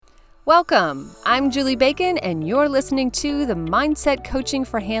Welcome. I'm Julie Bacon, and you're listening to the Mindset Coaching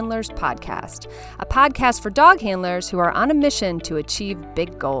for Handlers podcast, a podcast for dog handlers who are on a mission to achieve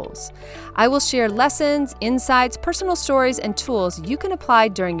big goals. I will share lessons, insights, personal stories, and tools you can apply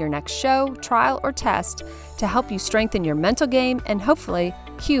during your next show, trial, or test to help you strengthen your mental game and hopefully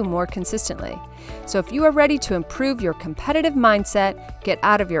cue more consistently. So if you are ready to improve your competitive mindset, get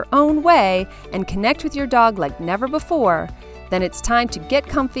out of your own way, and connect with your dog like never before, then it's time to get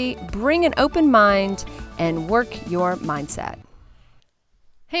comfy, bring an open mind, and work your mindset.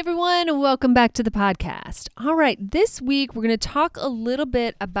 Hey everyone, and welcome back to the podcast. All right, this week we're going to talk a little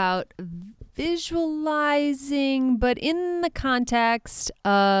bit about visualizing, but in the context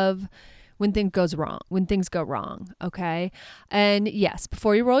of when things go wrong, okay? And yes,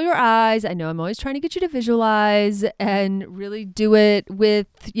 before you roll your eyes, I know I'm always trying to get you to visualize and really do it with,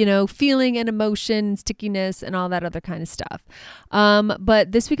 feeling and emotion, stickiness, and all that other kind of stuff.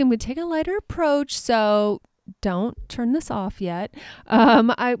 But this week I'm going to take a lighter approach, so don't turn this off yet,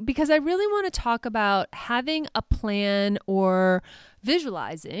 because I really want to talk about having a plan or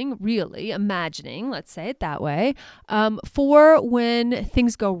visualizing, really imagining, let's say it that way, for when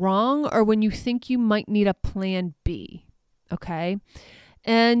things go wrong or when you think you might need a plan B, okay?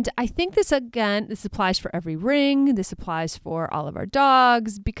 And I think this applies for every ring. This applies for all of our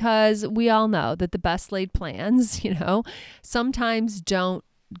dogs, because we all know that the best laid plans, sometimes don't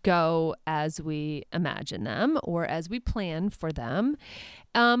go as we imagine them or as we plan for them.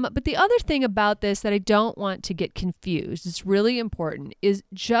 But the other thing about this that I don't want to get confused, it's really important, is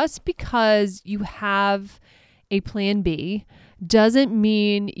just because you have a plan B doesn't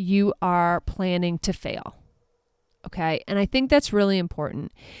mean you are planning to fail. Okay. And I think that's really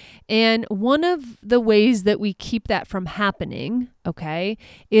important. And one of the ways that we keep that from happening, okay,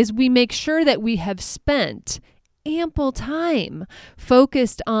 is we make sure that we have spent ample time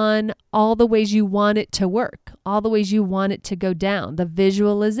focused on all the ways you want it to work, all the ways you want it to go down, the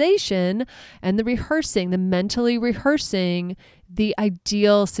visualization and the rehearsing, the mentally rehearsing the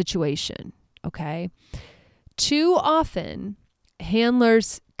ideal situation, okay? Too often,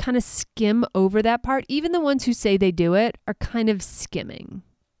 handlers kind of skim over that part. Even the ones who say they do it are kind of skimming,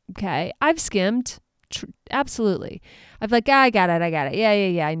 okay? I've skimmed, absolutely. I've I got it.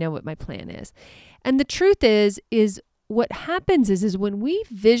 Yeah, I know what my plan is. And the truth is what happens is when we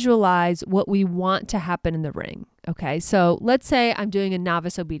visualize what we want to happen in the ring, okay? So let's say I'm doing a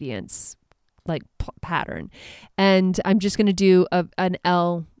novice obedience pattern, and I'm just going to do an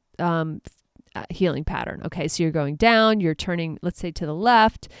L healing pattern, okay? So you're going down, you're turning, let's say to the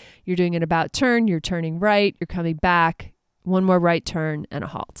left, you're doing an about turn, you're turning right, you're coming back, one more right turn and a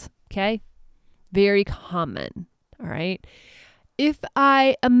halt, okay? Very common, all right? If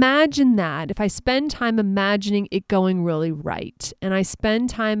I imagine that, if I spend time imagining it going really right, and I spend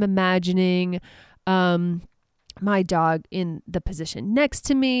time imagining my dog in the position next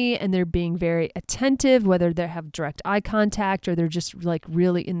to me, and they're being very attentive, whether they have direct eye contact or they're just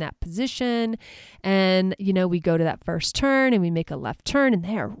really in that position, and we go to that first turn and we make a left turn and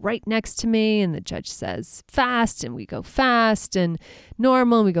they are right next to me, and the judge says fast and we go fast, and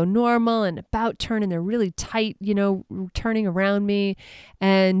normal and we go normal, and about turn and they're really tight, turning around me,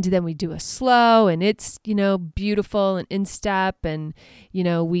 and then we do a slow and it's beautiful and in step, and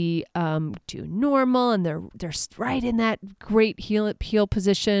we do normal and they're right in that great heel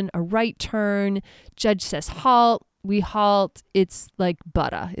position, a right turn, judge says halt, we halt, it's like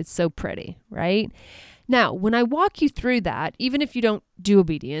butter, it's so pretty, right? Now, when I walk you through that, even if you don't do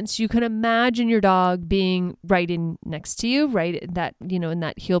obedience, you can imagine your dog being right in next to you, right in that, in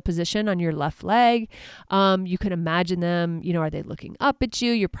that heel position on your left leg. You can imagine them, are they looking up at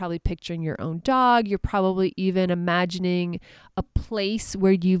you? You're probably picturing your own dog. You're probably even imagining a place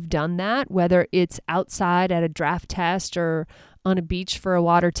where you've done that, whether it's outside at a draft test or on a beach for a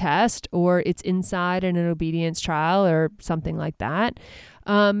water test, or it's inside in an obedience trial or something like that.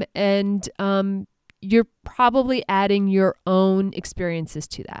 You're probably adding your own experiences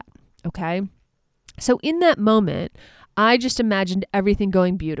to that, okay? So in that moment, I just imagined everything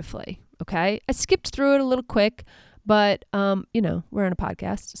going beautifully, okay? I skipped through it a little quick, but, we're on a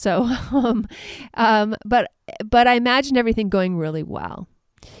podcast. So, but I imagined everything going really well.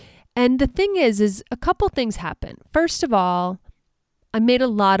 And the thing is a couple things happen. First of all, I made a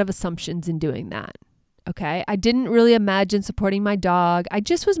lot of assumptions in doing that. Okay. I didn't really imagine supporting my dog. I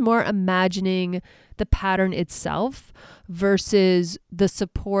just was more imagining the pattern itself versus the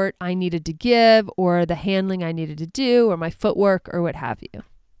support I needed to give or the handling I needed to do or my footwork or what have you.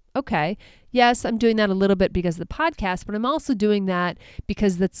 Okay. Yes, I'm doing that a little bit because of the podcast, but I'm also doing that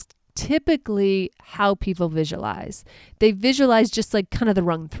because that's typically how people visualize. They visualize just like kind of the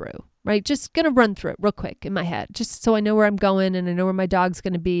run through, right? Just going to run through it real quick in my head, just so I know where I'm going and I know where my dog's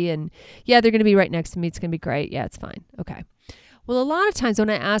going to be. And yeah, they're going to be right next to me. It's going to be great. Yeah, it's fine. Okay. Well, a lot of times when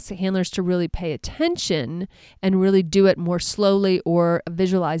I ask the handlers to really pay attention and really do it more slowly or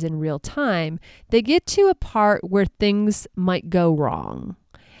visualize in real time, they get to a part where things might go wrong.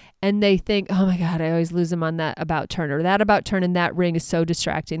 And they think, oh my God, I always lose them on that about turn, or that about turn in that ring is so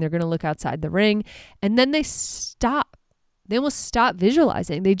distracting. They're going to look outside the ring. And then they stop. They almost stop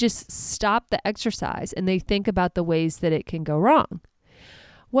visualizing. They just stop the exercise and they think about the ways that it can go wrong.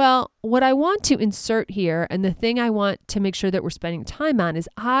 Well, what I want to insert here, and the thing I want to make sure that we're spending time on, is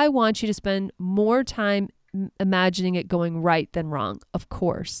I want you to spend more time imagining it going right than wrong, of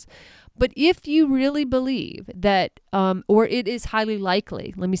course. But if you really believe that, or it is highly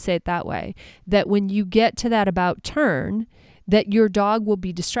likely, let me say it that way, that when you get to that about turn, that your dog will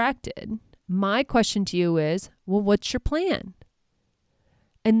be distracted, my question to you is, well, what's your plan?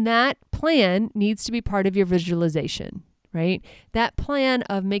 And that plan needs to be part of your visualization, right? That plan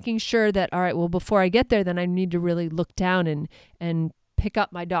of making sure that, all right, well, before I get there, then I need to really look down and pick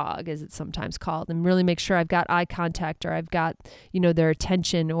up my dog, as it's sometimes called, and really make sure I've got eye contact, or I've got, their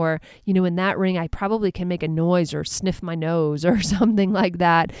attention, or, in that ring, I probably can make a noise or sniff my nose or something like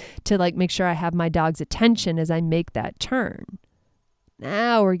that to like make sure I have my dog's attention as I make that turn.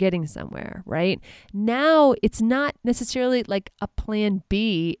 Now we're getting somewhere, right? Now it's not necessarily like a plan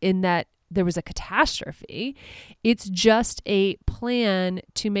B in that there was a catastrophe. It's just a plan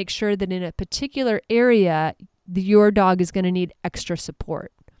to make sure that in a particular area, your dog is going to need extra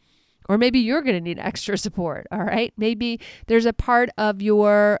support. Or maybe you're going to need extra support, all right? Maybe there's a part of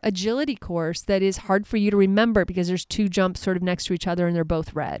your agility course that is hard for you to remember because there's two jumps sort of next to each other and they're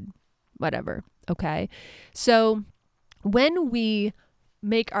both red, whatever, okay? So when we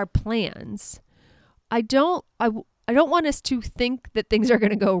make our plans, I don't want us to think that things are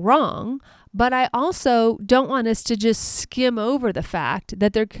going to go wrong, but I also don't want us to just skim over the fact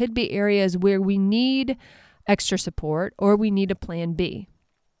that there could be areas where we need extra support or we need a plan B.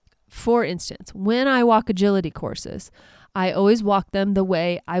 For instance, when I walk agility courses, I always walk them the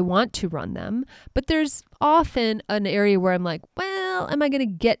way I want to run them, but there's often an area where I'm like, well, am I going to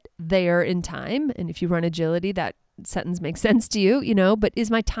get there in time? And if you run agility, that sentence makes sense to you, but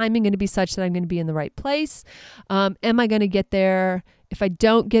is my timing going to be such that I'm going to be in the right place? Am I going to get there? If I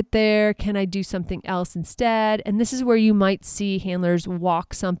don't get there, can I do something else instead? And this is where you might see handlers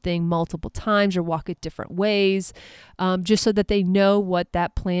walk something multiple times or walk it different ways, just so that they know what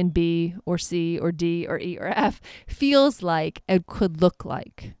that plan B or C or D or E or F feels like and could look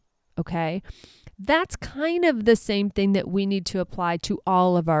like, okay? That's kind of the same thing that we need to apply to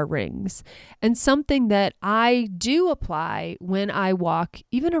all of our rings, and something that I do apply when I walk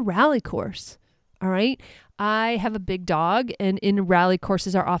even a rally course. All right. I have a big dog, and in rally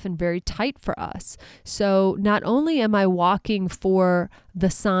courses are often very tight for us. So not only am I walking for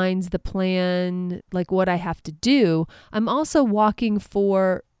the signs, the plan, like what I have to do, I'm also walking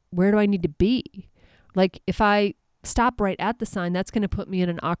for where do I need to be? Like if I stop right at the sign, that's going to put me in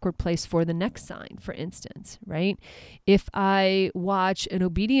an awkward place for the next sign, for instance, right? If I watch an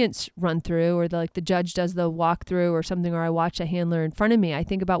obedience run through, or the judge does the walkthrough or something, or I watch a handler in front of me, I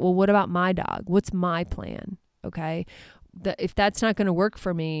think about, well, what about my dog? What's my plan? Okay. If that's not going to work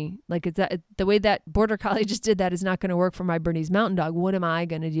for me, like it's that, the way that Border Collie just did that is not going to work for my Bernese Mountain Dog. What am I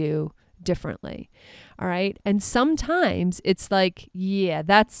going to do differently? All right. And sometimes it's like, yeah,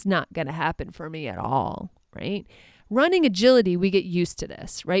 that's not going to happen for me at all. Right. Running agility, we get used to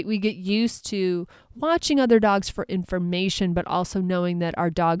this, right? We get used to watching other dogs for information, but also knowing that our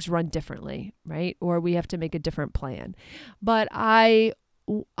dogs run differently, right? Or we have to make a different plan. But I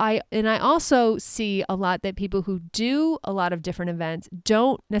also see a lot that people who do a lot of different events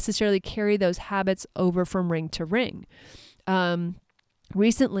don't necessarily carry those habits over from ring to ring.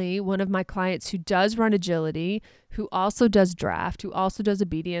 Recently, one of my clients who does run agility, who also does draft, who also does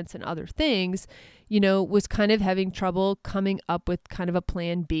obedience and other things, was kind of having trouble coming up with kind of a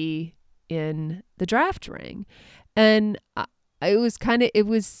plan B in the draft ring. And it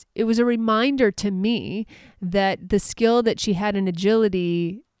was a reminder to me that the skill that she had in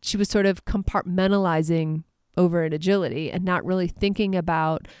agility, she was sort of compartmentalizing over in agility and not really thinking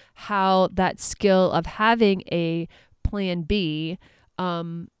about how that skill of having a plan B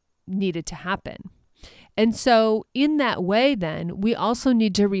needed to happen. And so in that way, then we also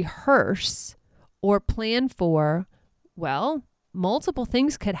need to rehearse or plan for, well, multiple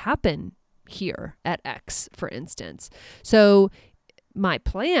things could happen here at X, for instance. So my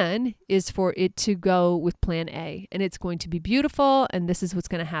plan is for it to go with plan A, and it's going to be beautiful, and this is what's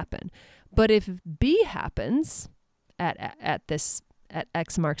going to happen. But if B happens at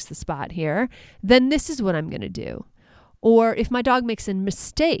X marks the spot here, then this is what I'm going to do. Or if my dog makes a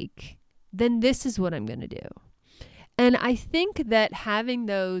mistake, then this is what I'm going to do. And I think that having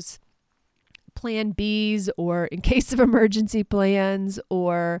those plan Bs, or in case of emergency plans,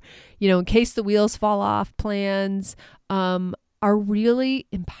 or, in case the wheels fall off plans, are really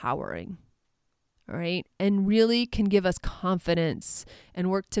empowering. All right. And really can give us confidence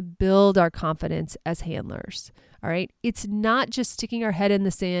and work to build our confidence as handlers. All right. It's not just sticking our head in the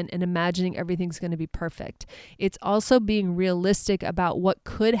sand and imagining everything's going to be perfect. It's also being realistic about what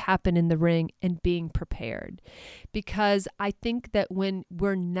could happen in the ring and being prepared. Because I think that when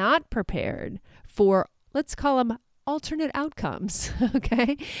we're not prepared for, let's call them alternate outcomes,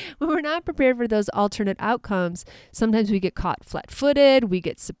 okay? When we're not prepared for those alternate outcomes, sometimes we get caught flat-footed, we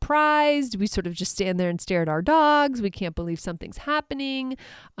get surprised, we sort of just stand there and stare at our dogs, we can't believe something's happening,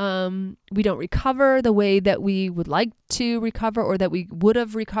 we don't recover the way that we would like to recover, or that we would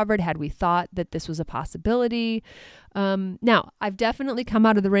have recovered had we thought that this was a possibility. Now, I've definitely come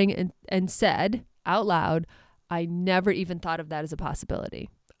out of the ring and said out loud, I never even thought of that as a possibility.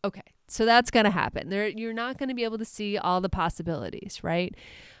 Okay, so that's going to happen. You're not going to be able to see all the possibilities, right?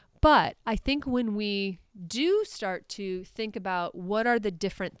 But I think when we do start to think about what are the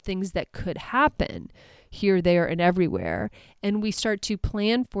different things that could happen here, there, and everywhere, and we start to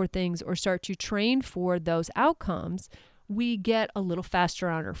plan for things or start to train for those outcomes, we get a little faster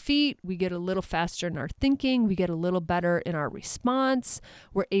on our feet, we get a little faster in our thinking, we get a little better in our response,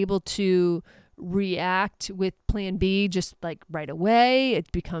 we're able to react with plan B just like right away.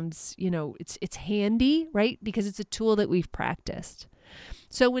 It becomes, it's handy, right? Because it's a tool that we've practiced.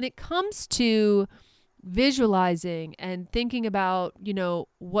 So when it comes to visualizing and thinking about,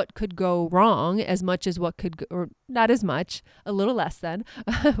 what could go wrong as much as what could go, or not as much, a little less than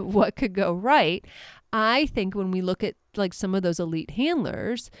what could go right, I think when we look at like some of those elite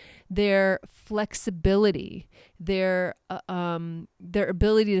handlers, their flexibility, their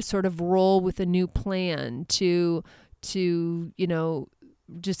ability to sort of roll with a new plan, to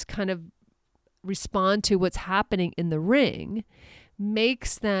just kind of respond to what's happening in the ring,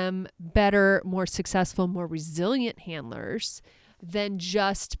 makes them better, more successful, more resilient handlers than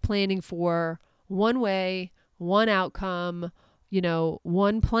just planning for one way, one outcome,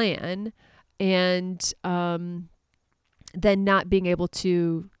 one plan, and then not being able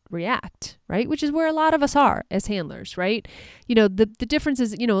to react, right? Which is where a lot of us are as handlers, right? The difference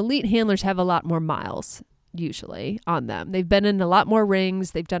is, elite handlers have a lot more miles usually on them. They've been in a lot more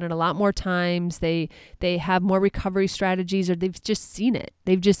rings. They've done it a lot more times. They have more recovery strategies, or they've just seen it.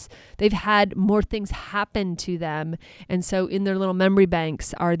 They've had more things happen to them. And so in their little memory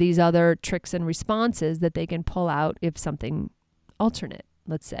banks are these other tricks and responses that they can pull out if something alternate,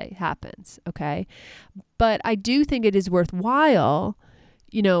 let's say, happens. Okay. But I do think it is worthwhile,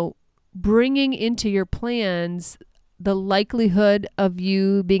 bringing into your plans the likelihood of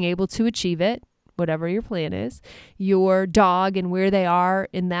you being able to achieve it, whatever your plan is, your dog and where they are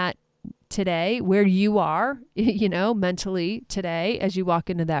in that today, where you are, mentally today as you walk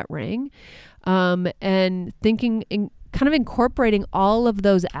into that ring, and thinking and kind of incorporating all of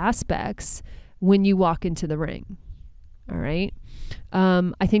those aspects when you walk into the ring. All right.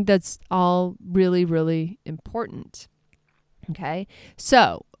 I think that's all really, really important. Okay.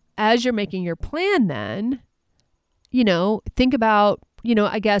 So as you're making your plan, then, think about,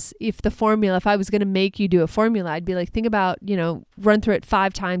 I guess if I was going to make you do a formula, I'd be like, think about, run through it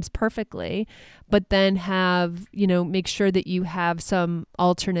 5 times perfectly, but then have, make sure that you have some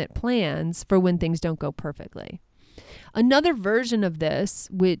alternate plans for when things don't go perfectly. Another version of this,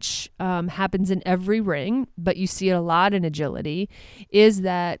 which happens in every ring, but you see it a lot in agility, is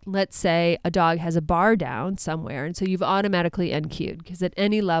that, let's say a dog has a bar down somewhere, and so you've automatically NQ'd, because at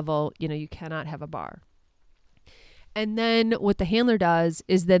any level, you cannot have a bar. And then what the handler does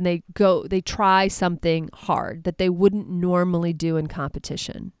is then they try something hard that they wouldn't normally do in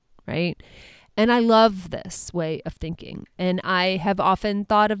competition, right? And I love this way of thinking. And I have often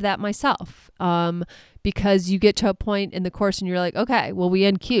thought of that myself, because you get to a point in the course and you're like, okay, well, we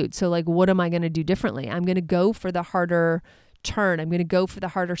NQ'd. So like, what am I going to do differently? I'm going to go for the harder turn. I'm going to go for the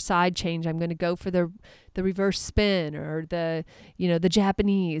harder side change. I'm going to go for the reverse spin, or the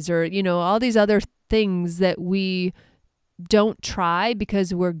Japanese, or, all these other things that we don't try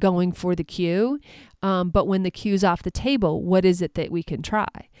because we're going for the cue. But when the cue's off the table, what is it that we can try?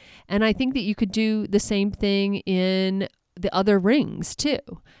 And I think that you could do the same thing in the other rings too.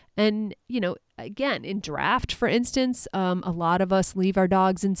 And, again, in draft, for instance, a lot of us leave our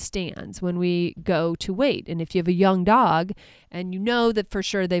dogs in stands when we go to wait. And if you have a young dog and you know that for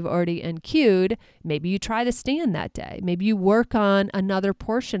sure they've already NQ'd, maybe you try the stand that day. Maybe you work on another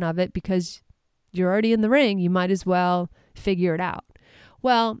portion of it because you're already in the ring. You might as well figure it out.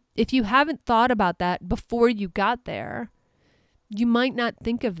 Well, if you haven't thought about that before you got there, you might not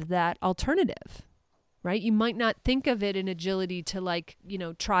think of that alternative, right? You might not think of it in agility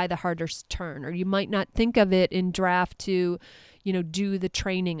to try the harder turn, or you might not think of it in draft to, do the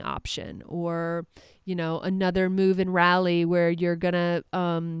training option, or, another move in rally where you're going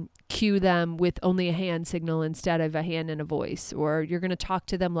to cue them with only a hand signal instead of a hand and a voice, or you're going to talk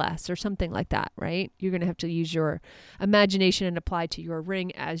to them less or something like that, right? You're going to have to use your imagination and apply to your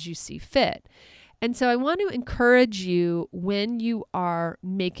ring as you see fit. And so I want to encourage you, when you are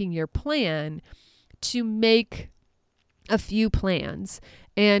making your plan, to make a few plans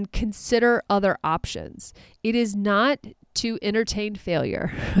and consider other options. It is not to entertain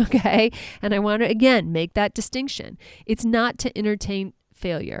failure, okay? And I want to, again, make that distinction. It's not to entertain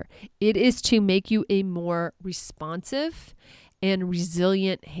failure. It is to make you a more responsive and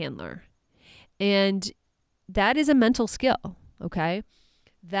resilient handler. And that is a mental skill, okay?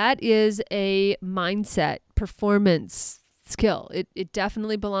 That is a mindset, performance skill. It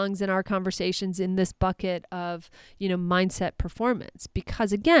definitely belongs in our conversations in this bucket of, mindset performance,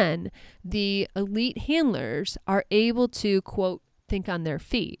 because again, the elite handlers are able to, quote, think on their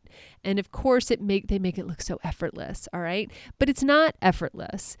feet. And of course they make it look so effortless. All right. But it's not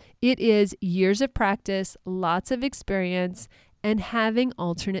effortless. It is years of practice, lots of experience, and having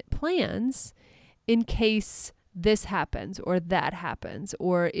alternate plans in case this happens or that happens,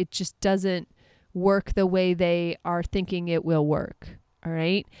 or it just doesn't work the way they are thinking it will work. All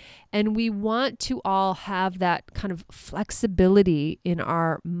right. And we want to all have that kind of flexibility in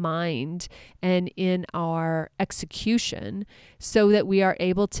our mind and in our execution so that we are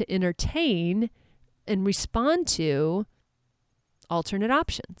able to entertain and respond to alternate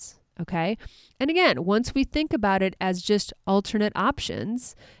options. Okay. And again, once we think about it as just alternate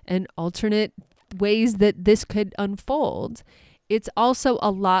options and alternate ways that this could unfold, it's also a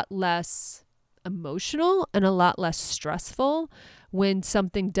lot less emotional and a lot less stressful when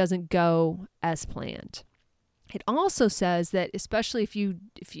something doesn't go as planned. It also says that, especially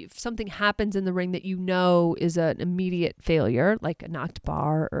if something happens in the ring that is an immediate failure, like a knocked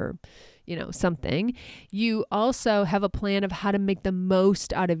bar or something, you also have a plan of how to make the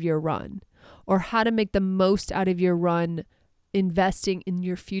most out of your run, or how to make the most out of your run investing in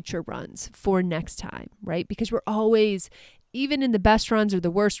your future runs for next time, right? Because we're always, even in the best runs or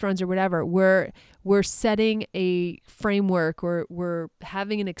the worst runs or whatever, we're setting a framework, or we're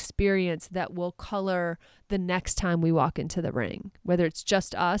having an experience that will color the next time we walk into the ring, whether it's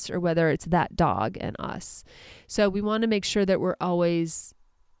just us or whether it's that dog and us. So we want to make sure that we're always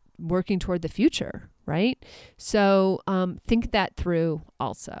working toward the future, right? So think that through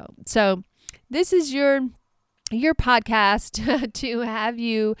also. So this is your podcast to have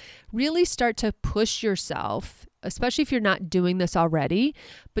you really start to push yourself, especially if you're not doing this already,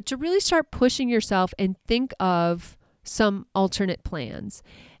 but to really start pushing yourself and think of some alternate plans.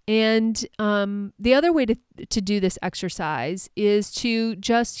 And the other way to do this exercise is to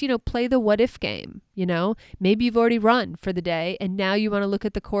just, play the what if game. Maybe you've already run for the day and now you want to look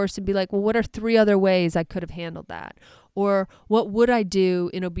at the course and be like, well, what are 3 other ways I could have handled that? Or what would I do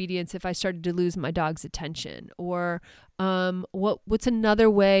in obedience if I started to lose my dog's attention? Or what's another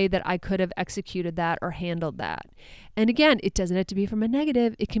way that I could have executed that or handled that? And again, it doesn't have to be from a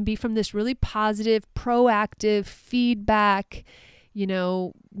negative. It can be from this really positive, proactive feedback.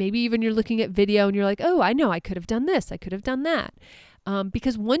 Maybe even you're looking at video and you're like, oh, I know I could have done this. I could have done that.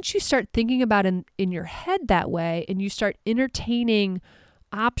 Because once you start thinking about it in your head that way, and you start entertaining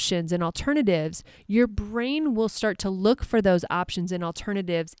options and alternatives, your brain will start to look for those options and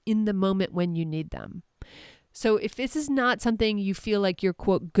alternatives in the moment when you need them. So if this is not something you feel like you're,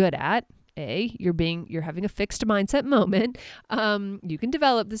 quote, good at, you're having a fixed mindset moment. You can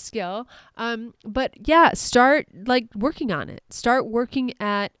develop the skill. But yeah, start working on it. Start working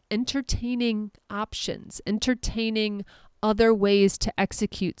at entertaining options, entertaining other ways to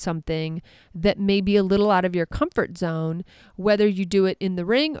execute something that may be a little out of your comfort zone, whether you do it in the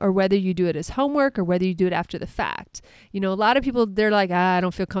ring or whether you do it as homework or whether you do it after the fact. A lot of people, they're like, I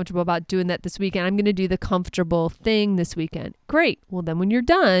don't feel comfortable about doing that this weekend. I'm going to do the comfortable thing this weekend. Great. Well, then when you're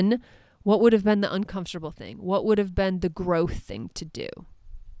done, what would have been the uncomfortable thing? What would have been the growth thing to do?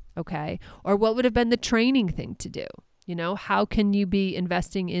 Okay. Or what would have been the training thing to do? How can you be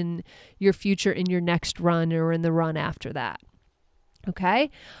investing in your future in your next run or in the run after that? Okay.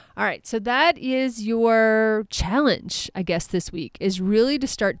 All right. So that is your challenge, I guess, this week is really to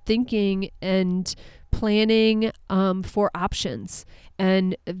start thinking and planning for options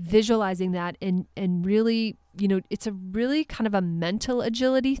and visualizing that and really, it's a really kind of a mental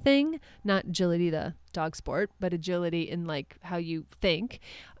agility thing, not agility, the dog sport, but agility in like how you think,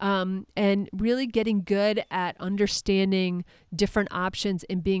 and really getting good at understanding different options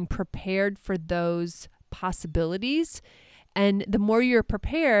and being prepared for those possibilities. And the more you're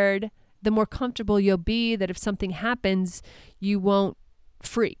prepared, the more comfortable you'll be that if something happens, you won't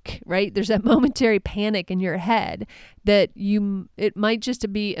freak, right? There's that momentary panic in your head that it might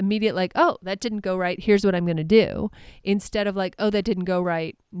just be immediate, like, oh, that didn't go right. Here's what I'm going to do. Instead of like, oh, that didn't go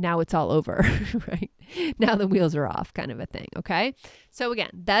right. Now it's all over, right? Now the wheels are off kind of a thing. Okay. So again,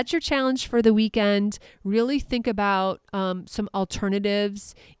 that's your challenge for the weekend. Really think about some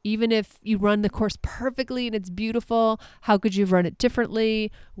alternatives. Even if you run the course perfectly and it's beautiful, how could you have run it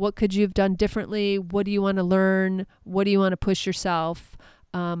differently? What could you have done differently? What do you want to learn? What do you want to push yourself?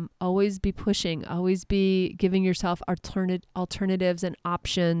 Always be pushing, always be giving yourself alternatives and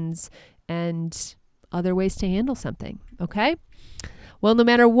options and other ways to handle something. Okay. Well, no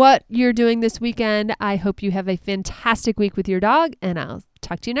matter what you're doing this weekend, I hope you have a fantastic week with your dog, and I'll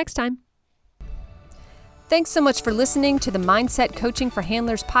talk to you next time. Thanks so much for listening to the Mindset Coaching for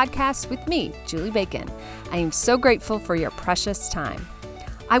Handlers podcast with me, Julie Bacon. I am so grateful for your precious time.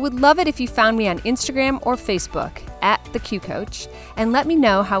 I would love it if you found me on Instagram or Facebook @TheQCoach and let me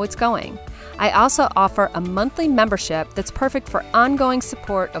know how it's going. I also offer a monthly membership that's perfect for ongoing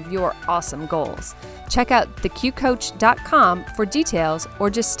support of your awesome goals. Check out theqcoach.com for details or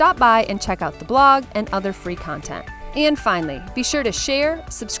just stop by and check out the blog and other free content. And finally, be sure to share,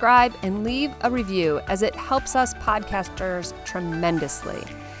 subscribe, and leave a review as it helps us podcasters tremendously.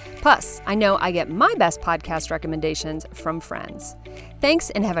 Plus, I know I get my best podcast recommendations from friends. Thanks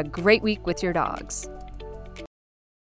and have a great week with your dogs.